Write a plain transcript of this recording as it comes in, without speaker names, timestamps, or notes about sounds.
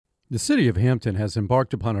The City of Hampton has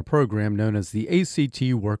embarked upon a program known as the ACT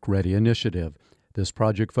Work Ready Initiative. This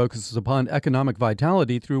project focuses upon economic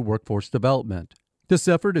vitality through workforce development. This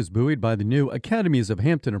effort is buoyed by the new Academies of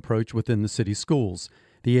Hampton approach within the city schools.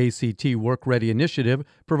 The ACT Work Ready Initiative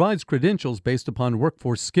provides credentials based upon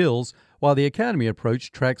workforce skills, while the Academy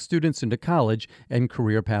approach tracks students into college and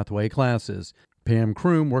career pathway classes. Pam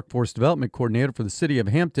Kroom, Workforce Development Coordinator for the City of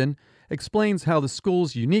Hampton, explains how the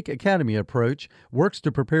school's unique academy approach works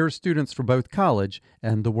to prepare students for both college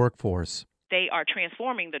and the workforce. They are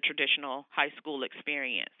transforming the traditional high school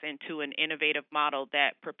experience into an innovative model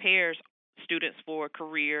that prepares students for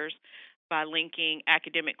careers by linking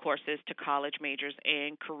academic courses to college majors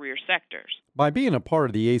and career sectors. By being a part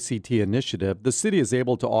of the ACT initiative, the city is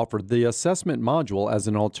able to offer the assessment module as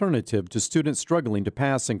an alternative to students struggling to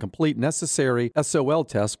pass and complete necessary SOL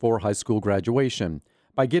tests for high school graduation.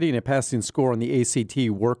 By getting a passing score on the ACT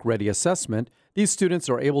Work Ready assessment, these students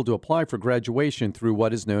are able to apply for graduation through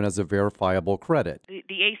what is known as a verifiable credit. The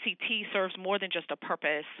ACT serves more than just a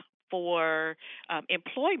purpose for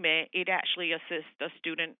employment. It actually assists a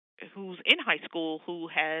student who's in high school who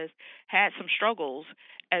has had some struggles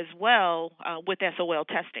as well with SOL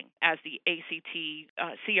testing, as the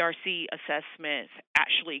ACT CRC assessments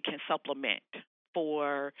actually can supplement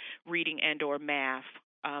for reading and or math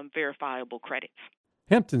verifiable credits.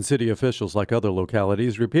 Hampton city officials, like other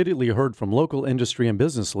localities, repeatedly heard from local industry and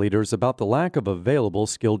business leaders about the lack of available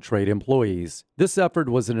skilled trade employees. This effort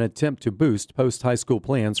was an attempt to boost post-high school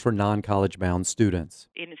plans for non-college bound students.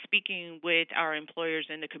 In speaking with our employers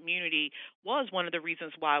in the community was one of the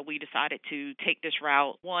reasons why we decided to take this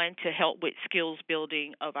route. One, to help with skills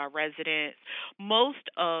building of our residents. Most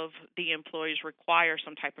of the employers require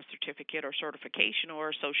some type of certificate or certification or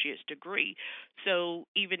associate's degree. So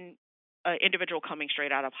even an individual coming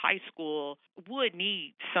straight out of high school would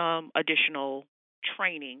need some additional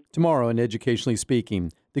training. Tomorrow, in Educationally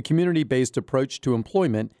Speaking, the community-based approach to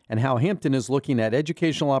employment and how Hampton is looking at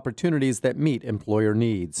educational opportunities that meet employer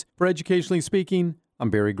needs. For Educationally Speaking,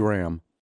 I'm Barry Graham.